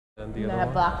And And the then other a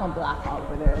one? black on black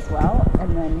over there as well.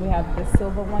 And then we have this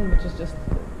silver one, which is just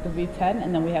the V10,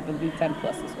 and then we have the V10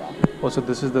 Plus as well. Oh, so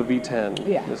this is the V10.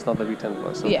 Yeah. It's not the V10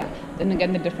 Plus. Okay. Yeah. Then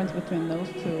again, the difference between those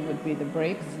two would be the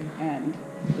brakes and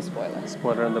the spoiler.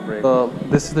 Spoiler and the brake.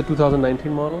 This is the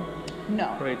 2019 model?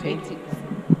 No, Or 18? 18s.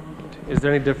 Is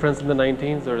there any difference in the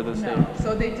 19s or the same? No.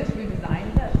 So they just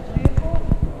redesigned that vehicle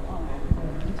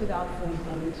in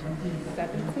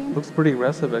 2017. Looks pretty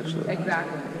aggressive actually.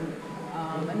 Exactly.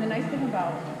 And the nice thing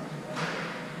about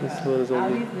This one is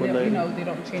only Audis, 190. they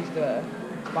don't change the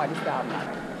body style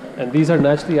matter. And these are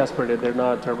naturally aspirated, they're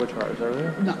not turbocharged, are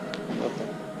they? No. Okay.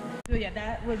 So yeah,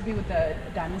 that would be with the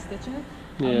diamond stitching.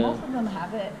 Yeah. Most of them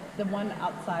have it. The one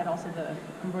outside, also the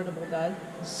convertible does.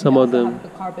 Some They of also them. have the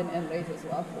carbon inlays as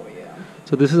well for you.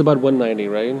 So this is about 190,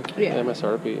 right? Yeah.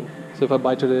 MSRP. So if I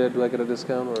buy today, do I get a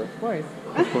discount or? Of course.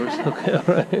 Of course. Okay, all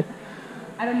right.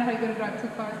 I don't know how you're gonna drive 2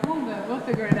 cars home, but we'll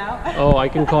figure it out. Oh, I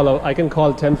can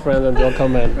call 10 friends and they'll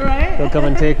come in. Right? They'll come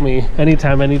and take me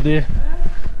anytime, any day.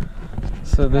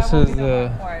 So this That won't is be the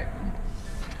hard part.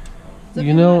 So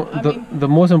you know, I mean- the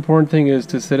most important thing is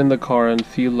to sit in the car and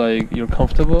feel like you're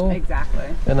comfortable.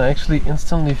 Exactly. And I actually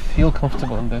instantly feel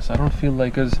comfortable in this. I don't feel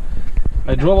like, cause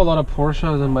I drove a lot of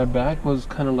Porsches and my back was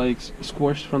kind of like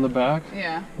squished from the back.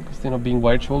 Yeah. Because being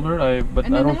wide shouldered, but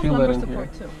And I then don't they feel have that lumbar in here.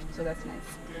 support too, so that's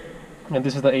nice. And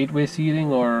this is the 8-way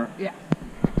seating, or? Yeah.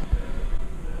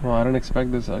 Well, I didn't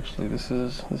expect this actually. This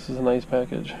is a nice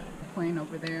package. Plane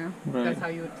over there. Right. That's how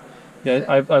you would.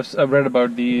 Yeah, I've read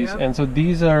about these, Yep. and so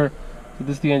these are. So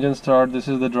this is the engine start. This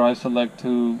is the drive select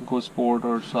to go sport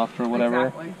or soft or whatever.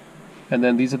 Exactly. And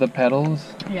then these are the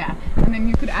pedals. Yeah, and then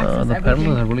you could access The everything.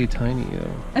 pedals are really tiny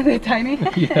though. Are they tiny?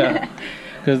 Yeah,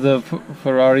 because the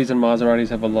Ferraris and Maseratis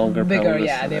have a longer pedal. Bigger, list,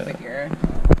 yeah, so they're bigger.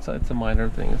 It's a minor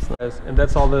thing. It's nice. And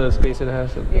that's all the space it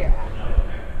has. Yeah.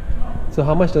 So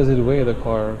how much does it weigh, the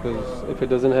car? Because if it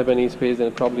doesn't have any space, then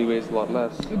it probably weighs a lot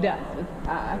less. It does.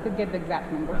 I could get the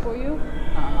exact number for you,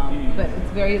 but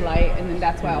it's very light, and then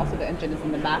that's why also the engine is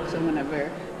in the back. So whenever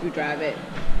you drive it,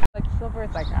 like silver,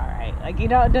 it's like all right, like it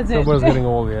doesn't. Silver's getting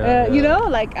old, yeah. You know,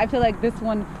 like I feel like this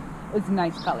one is a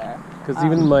nice color. Because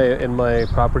even in my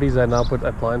properties, I now put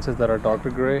appliances that are darker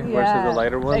gray versus Yeah, the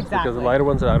lighter ones. Because exactly. the lighter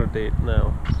ones are out of date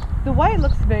now. The white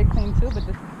looks very clean too, but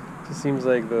It just seems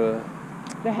like the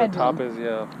headroom. top is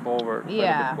forward. Quite a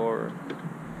Yeah. bit forward.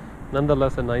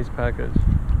 Nonetheless, a nice package.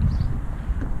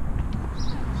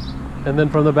 And then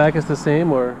from the back, it's the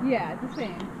same, or Yeah, it's the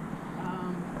same.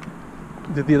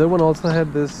 did the other one also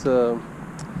have this?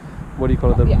 What do you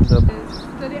call it? Yeah. So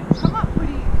they come up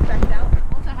pretty spec'd out.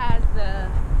 Also has the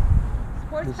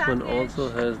sports This package. one also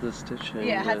has the stitching.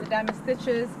 Yeah, it has the diamond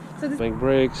stitches. So this Make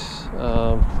brakes,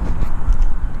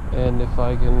 and if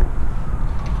I can,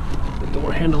 the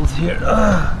door handles here.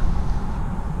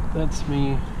 That's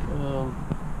me.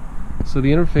 So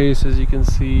the interface, as you can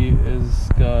see, is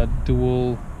got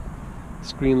dual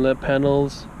screen LED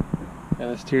panels, and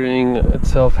the steering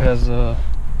itself has a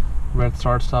red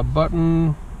start stop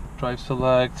button, drive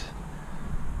select,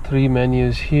 3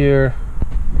 menus here.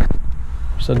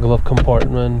 There's a glove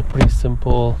compartment, pretty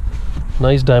simple.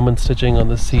 Nice diamond stitching on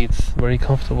the seats, very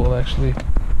comfortable actually.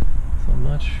 So I'm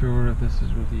not sure if this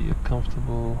is really a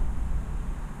comfortable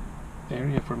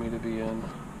area for me to be in.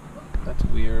 That's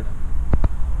weird.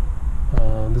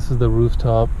 This is the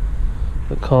rooftop,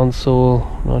 the console.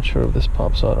 Not sure if this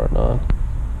pops out or not.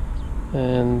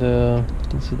 And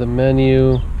this is the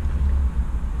menu,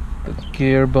 the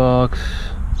gearbox,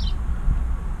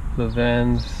 the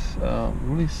vents.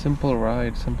 Really simple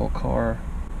ride, simple car.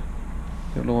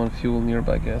 You're low on fuel,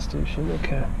 nearby gas station.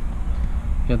 Okay.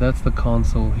 Yeah, that's the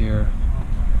console here.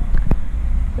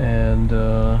 And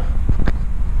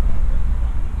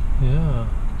yeah.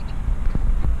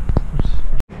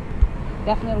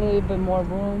 definitely a little bit more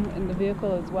room in the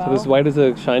vehicle as well. So this white is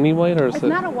a shiny white, or is It's it?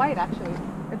 not a white actually.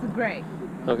 It's a gray.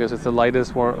 Okay, so it's the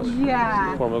lightest form of gray, So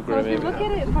if you maybe. look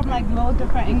at it from like low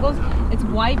different angles, it's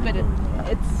white, but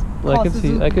it's. Well, I called could see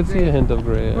Suzuki a gray. hint of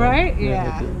gray. Right? I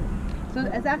Yeah. could- So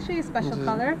it's actually a special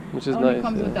color. which is Only nice,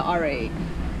 comes yeah. with the R8.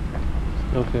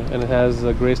 Okay, and it has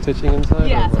gray stitching inside?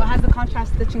 Yeah, or so it what? has the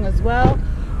contrast stitching as well.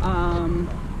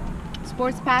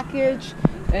 Sports package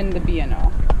and the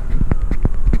B&O.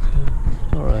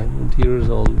 Alright, interior is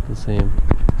all the same.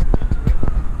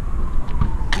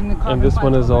 And, the And this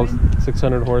one is all carbon fiber.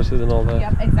 600 horses and all that.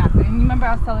 Yep, exactly. And you remember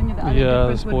I was telling you the other Yeah, the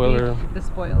difference spoiler. would be the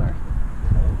spoiler.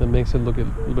 That makes it look a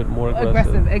little bit more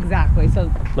Aggressive, exactly.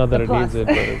 So Not that the it plus. needs it,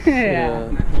 but it's Yeah.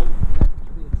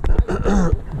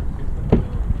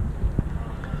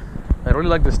 I really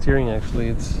like the steering actually.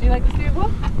 It's You like the steering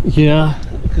wheel? yeah,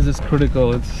 because it's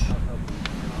critical.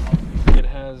 It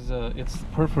has it's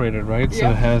perforated, right? So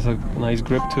Yep. it has a nice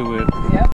grip to it. Yep.